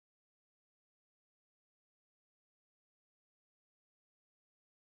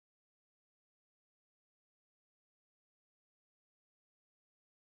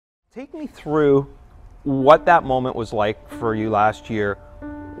Take me through what that moment was like for you last year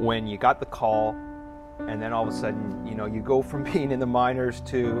when you got the call and then all of a sudden, you go from being in the minors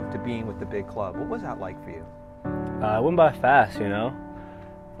to being with the big club. What was that like for you? It went by fast,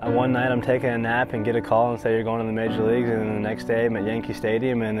 One night I'm taking a nap and get a call and say you're going to the major leagues, and then the next day I'm at Yankee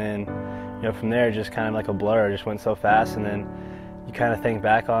Stadium, and then from there just kind of like a blur. It just went so fast, and then you kind of think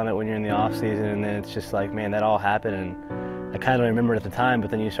back on it when you're in the off season, and then it's just like, man, that all happened, and I kind of don't remember it at the time, but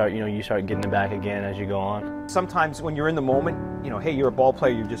then you start getting it back again as you go on. Sometimes when you're in the moment, hey, you're a ball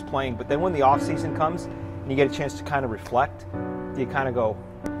player, you're just playing, but then when the off season comes and you get a chance to kind of reflect, you kind of go,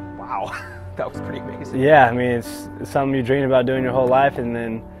 wow, that was pretty amazing. Yeah, I mean, it's something you dream about doing your whole life, and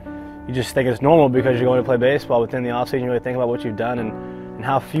then you just think it's normal because you're going to play baseball. Within the off season, you really think about what you've done and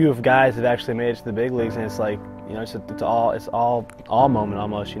how few of guys have actually made it to the big leagues, and it's like, it's all moment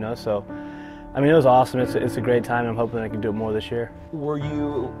almost, So, I mean, it was awesome. It's a great time. I'm hoping I can do it more this year. Were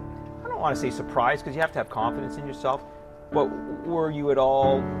you, I don't want to say surprised because you have to have confidence in yourself, but were you at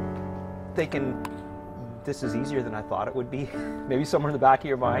all thinking this is easier than I thought it would be? Maybe somewhere in the back of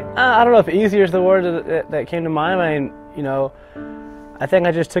your mind? I don't know if easier is the word that came to mind. I mean, I think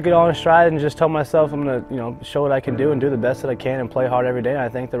I just took it all in stride and just told myself I'm going to, show what I can do and do the best that I can and play hard every day. And I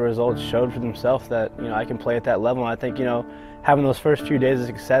think the results showed for themselves that, I can play at that level. And I think, having those first few days of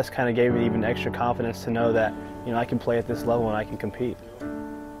success kind of gave me even extra confidence to know that, I can play at this level and I can compete.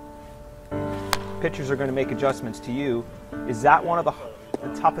 Pitchers are going to make adjustments to you. Is that one of the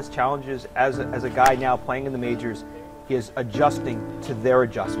toughest challenges as a guy now playing in the majors, is adjusting to their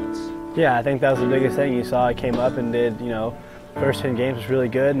adjustments? Yeah, I think that was the biggest thing. You saw I came up and did, first 10 games was really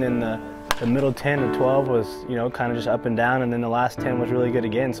good, and then the middle 10 to 12 was, kind of just up and down, and then the last 10 was really good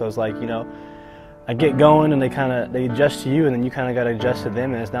again. So it's like, I get going and they adjust to you, and then you kind of got to adjust to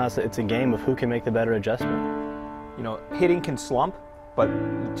them, and it's a game of who can make the better adjustment. Hitting can slump, but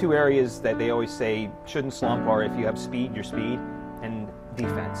the two areas that they always say shouldn't slump are if you have speed, your speed, and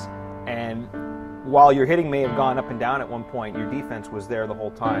defense. And while your hitting may have gone up and down at one point, your defense was there the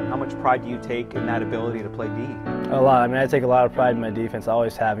whole time. How much pride do you take in that ability to play D? A lot. I mean, I take a lot of pride in my defense. I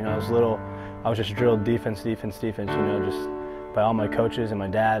always have. I was little, I was just drilled defense, just by all my coaches and my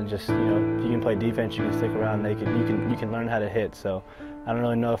dad. Just, if you can play defense, you can stick around. You can learn how to hit. So I don't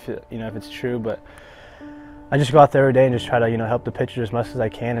really know if if it's true, but I just go out there every day and just try to help the pitcher as much as I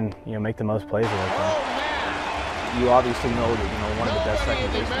can and make the most plays that I can. You obviously know that one of the best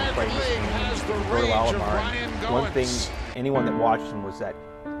second basemen playing this game is Roberto Alomar. One thing anyone that watched him was that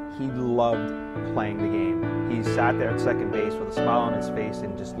he loved playing the game. He sat there at second base with a smile on his face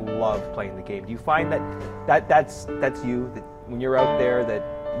and just loved playing the game. Do you find that's you, that when you're out there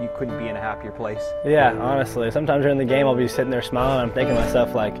that you couldn't be in a happier place? Yeah, honestly. Sometimes during the game I'll be sitting there smiling and I'm thinking to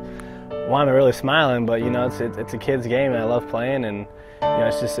myself like, why am I really smiling? But it's a kid's game and I love playing, and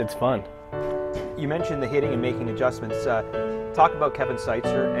it's fun. You mentioned the hitting and making adjustments. Talk about Kevin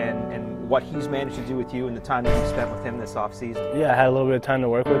Seitzer and what he's managed to do with you and the time that you spent with him this offseason. Yeah, I had a little bit of time to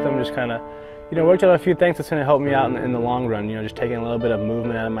work with him, just kind of, worked on a few things that's going to help me out in the long run. Just taking a little bit of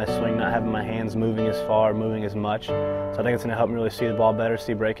movement out of my swing, not having my hands moving as far, moving as much. So I think it's going to help me really see the ball better,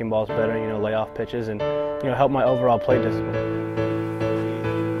 see breaking balls better, lay off pitches, and help my overall play discipline.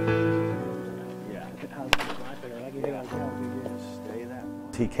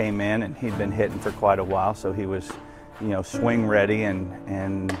 He came in and he'd been hitting for quite a while, so he was, swing ready,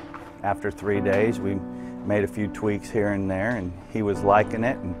 and after 3 days we made a few tweaks here and there, and he was liking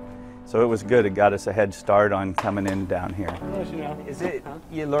it, and so it was good. It got us a head start on coming in down here. Is it,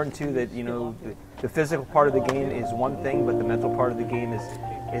 you learn too that the physical part of the game is one thing, but the mental part of the game is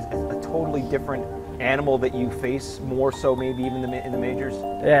a totally different animal that you face, more so maybe even in the majors?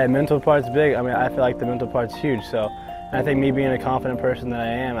 Yeah, mental part's big. I mean, I feel like the mental part's huge. So I think me being a confident person that I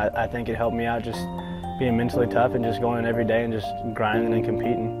am, I think it helped me out just being mentally tough and just going in every day and just grinding and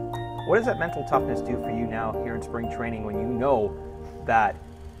competing. What does that mental toughness do for you now here in spring training when you know that,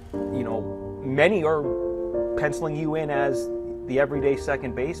 many are penciling you in as the everyday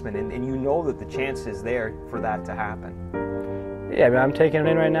second baseman, and you know that the chance is there for that to happen? Yeah, I mean, I'm taking it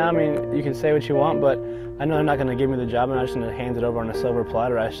in right now. I mean, you can say what you want, but I know they're not going to give me the job. I'm not just going to hand it over on a silver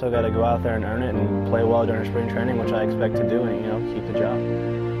platter. I still got to go out there and earn it and play well during spring training, which I expect to do, and keep the job.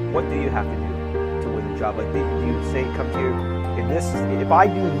 What do you have to do to win the job? Like, do you say, come to you, if I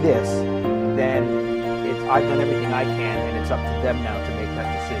do this, then I've done everything I can, and it's up to them now to make that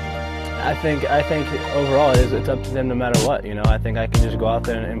decision? I think overall it's up to them no matter what. I think I can just go out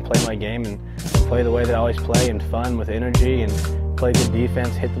there and play my game and play the way that I always play, and fun with energy and play good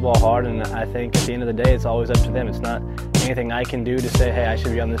defense, hit the ball hard, and I think at the end of the day it's always up to them. It's not anything I can do to say, hey, I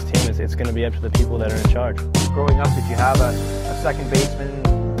should be on this team. It's going to be up to the people that are in charge. Growing up, did you have a second baseman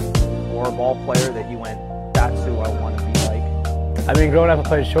or a ball player that you went, that's who I want to be like? I mean, growing up I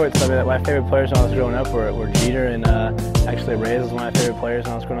played short, so I mean, my favorite players when I was growing up were Jeter, and actually Reyes was one of my favorite players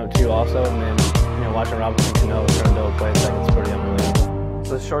when I was growing up too also, and then watching Robinson Cano turn into a play second is pretty unbelievable.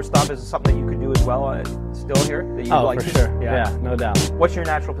 So the shortstop is something that you could do as well still here? That you like for sure, yeah, no doubt. What's your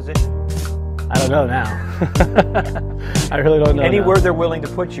natural position? I don't know now. I really don't know. Anywhere they're willing to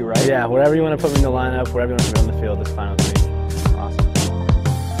put you, right? Yeah, wherever you want to put me in the lineup, wherever you want to put me on the field, is fine with me. Awesome.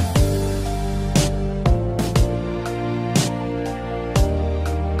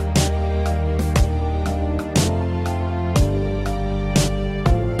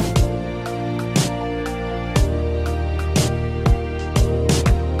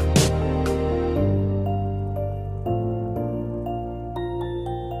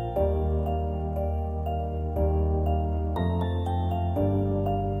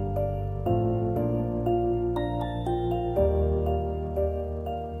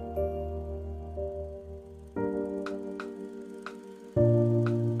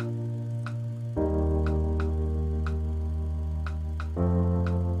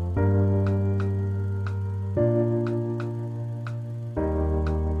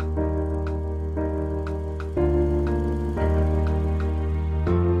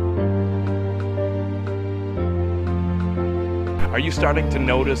 Are you starting to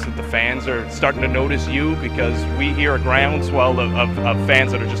notice that the fans are starting to notice you? Because we hear a groundswell of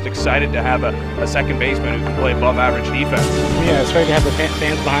fans that are just excited to have a second baseman who can play above average defense. Yeah, it's great to have the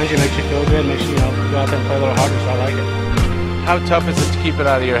fans behind you. Makes you feel good. Makes you, go out there and play a little harder, so I like it. How tough is it to keep it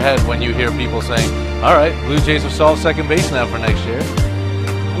out of your head when you hear people saying, all right, Blue Jays have solved second base now for next year?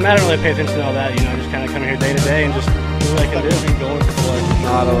 I don't really pay attention to all that, just kind of come here day to day and just do what I can do.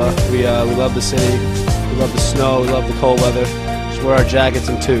 Ottawa, we love the city, we love the snow, we love the cold weather. Just wear our jackets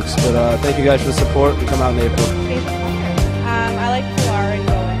and toques. But thank you guys for the support. We come out in April. I like Pilar and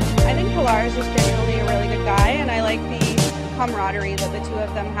Goins. I think Pilar is just genuinely a really good guy, and I like the camaraderie that the two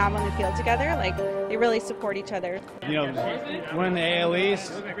of them have on the field together. Like, they really support each other. Winning the AL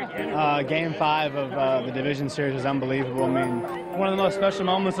East, Game 5 of the division series is unbelievable. I mean, one of the most special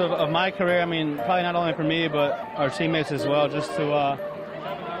moments of my career. I mean, probably not only for me, but our teammates as well. Just to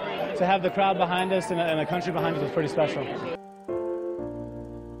have the crowd behind us and the country behind us was pretty special.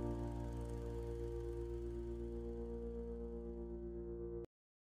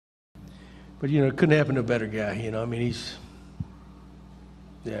 But it couldn't happen to a better guy. I mean, he's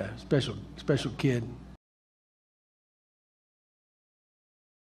special kid.